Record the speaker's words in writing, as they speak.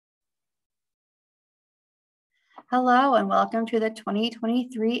Hello and welcome to the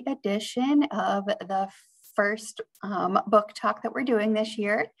 2023 edition of the first book talk that we're doing this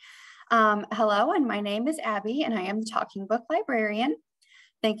year. Hello, and my name is Abby and I am the Talking Book Librarian.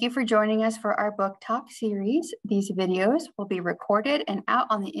 Thank you for joining us for our book talk series. These videos will be recorded and out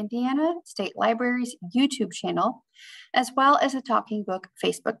on the Indiana State Library's YouTube channel, as well as the Talking Book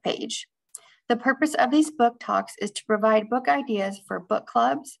Facebook page. The purpose of these book talks is to provide book ideas for book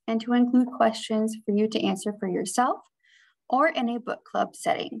clubs and to include questions for you to answer for yourself or in a book club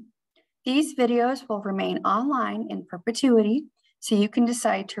setting. These videos will remain online in perpetuity, so you can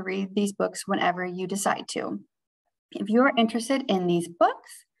decide to read these books whenever you decide to. If you are interested in these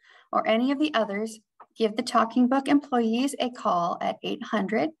books or any of the others, give the Talking Book employees a call at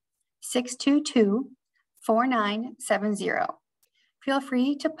 800-622-4970. Feel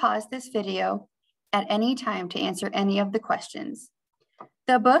free to pause this video at any time to answer any of the questions.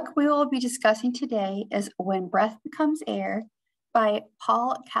 The book we will be discussing today is When Breath Becomes Air by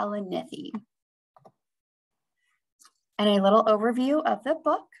Paul Kalanithi. And a little overview of the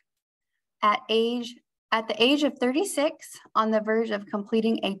book. At the age of 36, on the verge of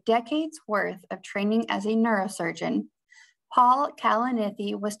completing a decade's worth of training as a neurosurgeon, Paul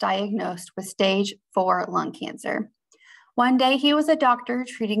Kalanithi was diagnosed with stage 4 lung cancer. One day he was a doctor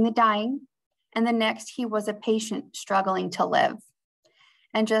treating the dying, and the next he was a patient struggling to live.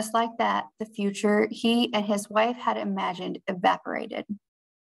 And just like that, the future he and his wife had imagined evaporated.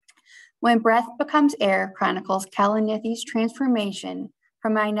 When Breath Becomes Air chronicles Kalanithi's transformation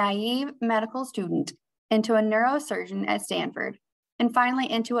from a naive medical student into a neurosurgeon at Stanford, and finally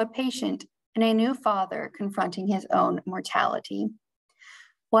into a patient and a new father confronting his own mortality.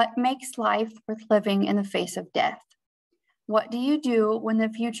 What makes life worth living in the face of death? What do you do when the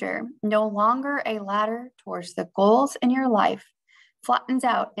future, no longer a ladder towards the goals in your life, flattens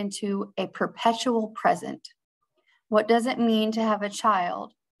out into a perpetual present? What does it mean to have a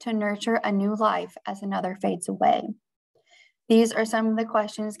child, to nurture a new life as another fades away? These are some of the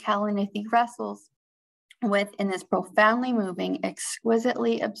questions Kalanithi wrestles with in this profoundly moving,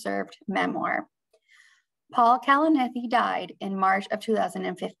 exquisitely observed memoir. Paul Kalanithi died in March of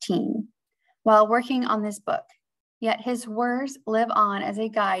 2015 while working on this book. Yet his words live on as a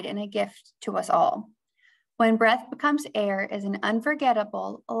guide and a gift to us all. When Breath Becomes Air is an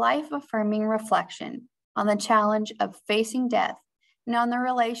unforgettable, life-affirming reflection on the challenge of facing death and on the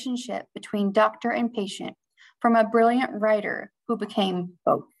relationship between doctor and patient from a brilliant writer who became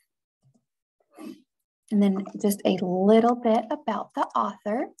both. And then just a little bit about the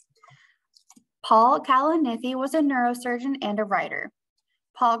author. Paul Kalanithi was a neurosurgeon and a writer.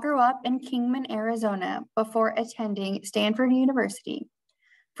 Paul grew up in Kingman, Arizona, before attending Stanford University,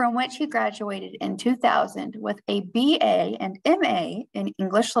 from which he graduated in 2000 with a BA and MA in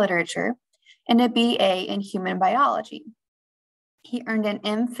English literature and a BA in human biology. He earned an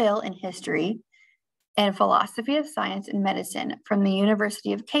MPhil in history and philosophy of science and medicine from the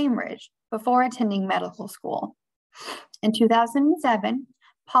University of Cambridge before attending medical school. In 2007,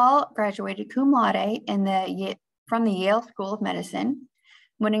 Paul graduated cum laude from the Yale School of Medicine,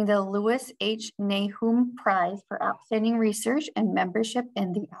 winning the Lewis H. Nahum Prize for Outstanding Research and membership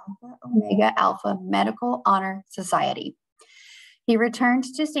in the Alpha Omega Alpha Medical Honor Society. He returned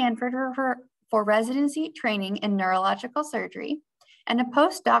to Stanford for residency training in neurological surgery and a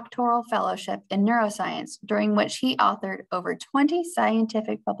postdoctoral fellowship in neuroscience, during which he authored over 20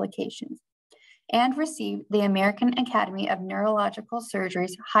 scientific publications and received the American Academy of Neurological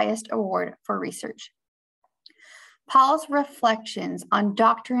Surgery's highest award for research. Paul's reflections on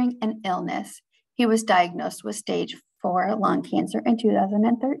doctoring and illness. He was diagnosed with stage 4 lung cancer in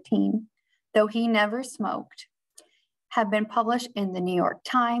 2013, though he never smoked, have been published in the New York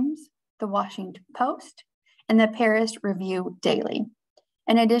Times, the Washington Post, and the Paris Review Daily.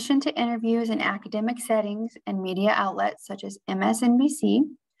 In addition to interviews in academic settings and media outlets such as MSNBC,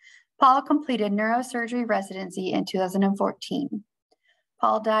 Paul completed neurosurgery residency in 2014.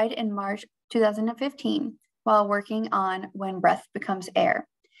 Paul died in March 2015 while working on When Breath Becomes Air,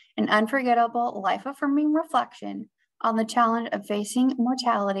 an unforgettable, life-affirming reflection on the challenge of facing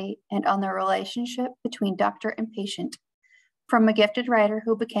mortality and on the relationship between doctor and patient, from a gifted writer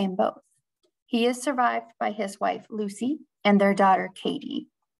who became both. He is survived by his wife, Lucy, and their daughter, Katie.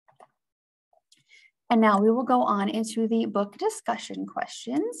 And now we will go on into the book discussion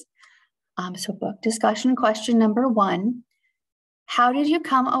questions. So book discussion question number 1. How did you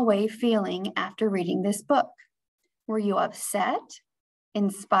come away feeling after reading this book? Were you upset,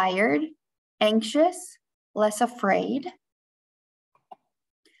 inspired, anxious, less afraid?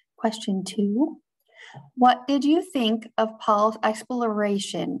 Question 2. What did you think of Paul's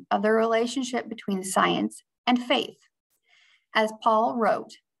exploration of the relationship between science and faith. As Paul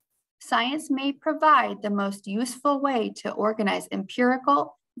wrote, science may provide the most useful way to organize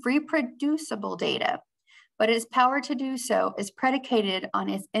empirical, reproducible data, but its power to do so is predicated on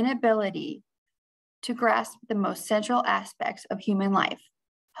its inability to grasp the most central aspects of human life: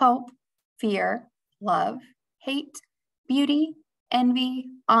 hope, fear, love, hate, beauty, envy,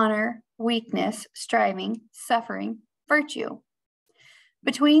 honor, weakness, striving, suffering, virtue.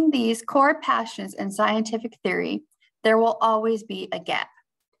 Between these core passions and scientific theory, there will always be a gap.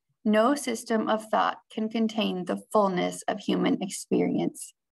 No system of thought can contain the fullness of human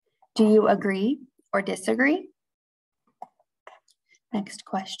experience. Do you agree or disagree? Next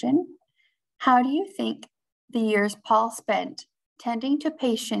question. How do you think the years Paul spent tending to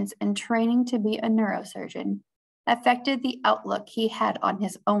patients and training to be a neurosurgeon affected the outlook he had on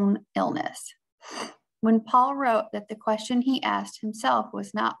his own illness? When Paul wrote that the question he asked himself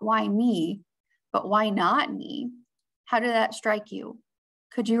was not why me, but why not me, how did that strike you?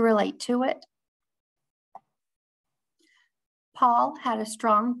 Could you relate to it? Paul had a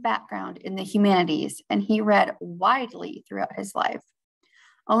strong background in the humanities, and he read widely throughout his life.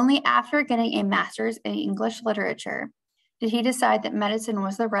 Only after getting a master's in English literature did he decide that medicine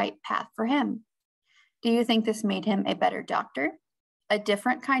was the right path for him. Do you think this made him a better doctor? A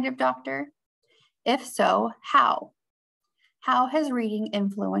different kind of doctor? If so, how? How has reading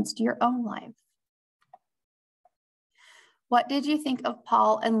influenced your own life? What did you think of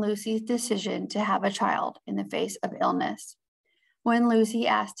Paul and Lucy's decision to have a child in the face of illness? When Lucy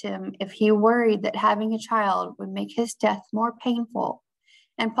asked him if he worried that having a child would make his death more painful,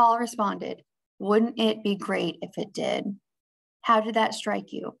 and Paul responded, "Wouldn't it be great if it did?" How did that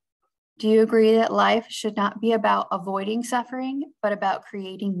strike you? Do you agree that life should not be about avoiding suffering, but about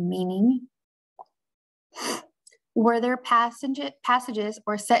creating meaning? Were there passages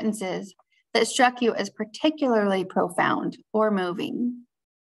or sentences that struck you as particularly profound or moving?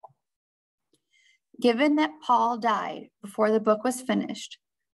 Given that Paul died before the book was finished,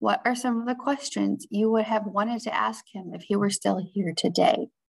 what are some of the questions you would have wanted to ask him if he were still here today?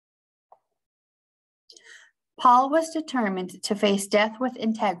 Paul was determined to face death with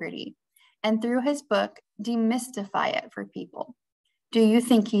integrity, and through his book, demystify it for people. Do you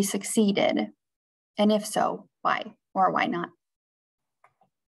think he succeeded? And if so, why or why not?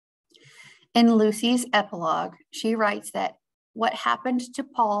 In Lucy's epilogue, she writes that what happened to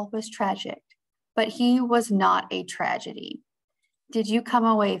Paul was tragic, but he was not a tragedy. Did you come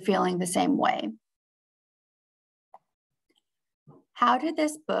away feeling the same way? How did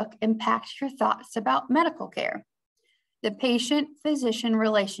this book impact your thoughts about medical care, the patient-physician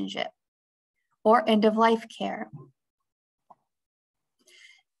relationship, or end-of-life care?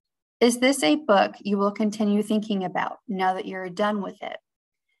 Is this a book you will continue thinking about now that you're done with it?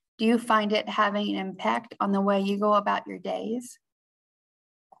 Do you find it having an impact on the way you go about your days?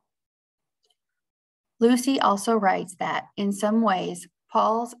 Lucy also writes that, in some ways,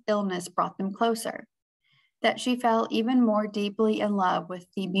 Paul's illness brought them closer, that she fell even more deeply in love with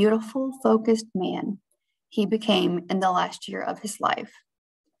the beautiful, focused man he became in the last year of his life.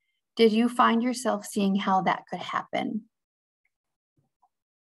 Did you find yourself seeing how that could happen?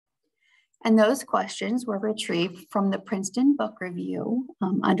 And those questions were retrieved from the Princeton Book Review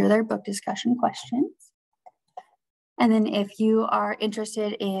under their book discussion questions. And then if you are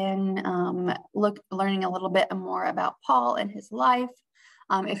interested in learning a little bit more about Paul and his life,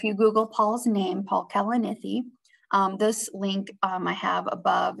 if you Google Paul's name, Paul Kalanithi, this link I have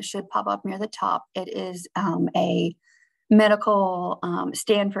above should pop up near the top. It is a medical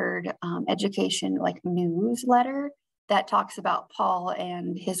Stanford education newsletter that talks about Paul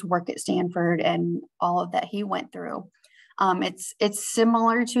and his work at Stanford and all of that he went through. It's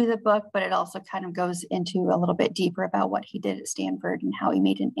similar to the book, but it also kind of goes into a little bit deeper about what he did at Stanford and how he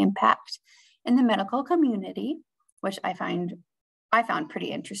made an impact in the medical community, which I found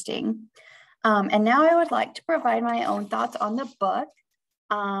pretty interesting. And now I would like to provide my own thoughts on the book.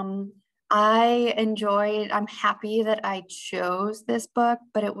 I'm happy that I chose this book,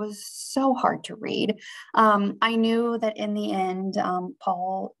 but it was so hard to read. I knew that in the end,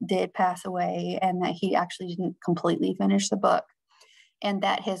 Paul did pass away and that he actually didn't completely finish the book, and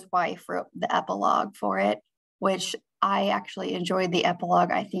that his wife wrote the epilogue for it, which I actually enjoyed the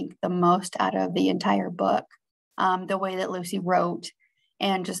epilogue, I think, the most out of the entire book. The way that Lucy wrote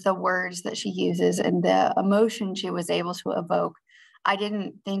and just the words that she uses and the emotion she was able to evoke. I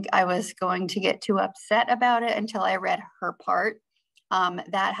didn't think I was going to get too upset about it until I read her part.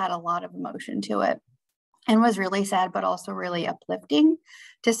 That had a lot of emotion to it and was really sad, but also really uplifting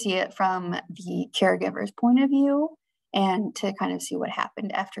to see it from the caregiver's point of view and to kind of see what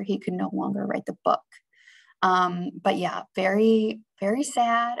happened after he could no longer write the book. But yeah, very, very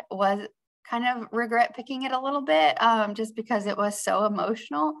sad. Was kind of regret picking it a little bit, just because it was so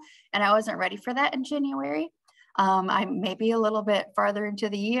emotional and I wasn't ready for that in January. I'm maybe a little bit farther into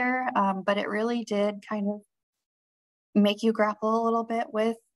the year, but it really did kind of make you grapple a little bit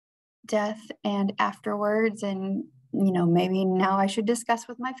with death and afterwards. And, maybe now I should discuss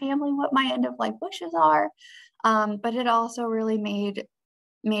with my family what my end of life wishes are. But it also really made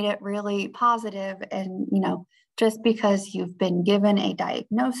it really positive. And, just because you've been given a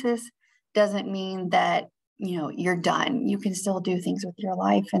diagnosis doesn't mean that, you're done. You can still do things with your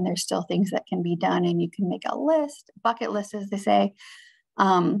life, and there's still things that can be done, and you can make a list, bucket list, as they say.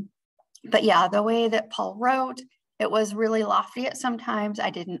 But yeah, the way that Paul wrote, it was really lofty at sometimes. I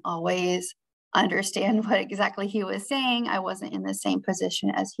didn't always understand what exactly he was saying. I wasn't in the same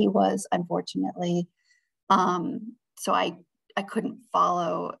position as he was, unfortunately. So I couldn't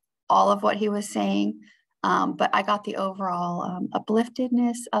follow all of what he was saying. But I got the overall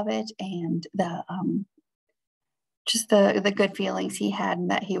upliftedness of it, and just the good feelings he had,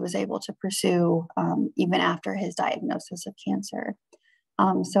 and that he was able to pursue even after his diagnosis of cancer.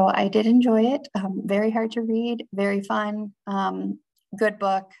 So I did enjoy it. Very hard to read, very fun, good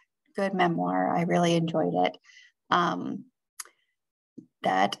book, good memoir. I really enjoyed it.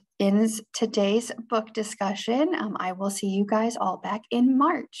 That ends today's book discussion. I will see you guys all back in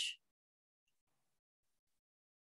March.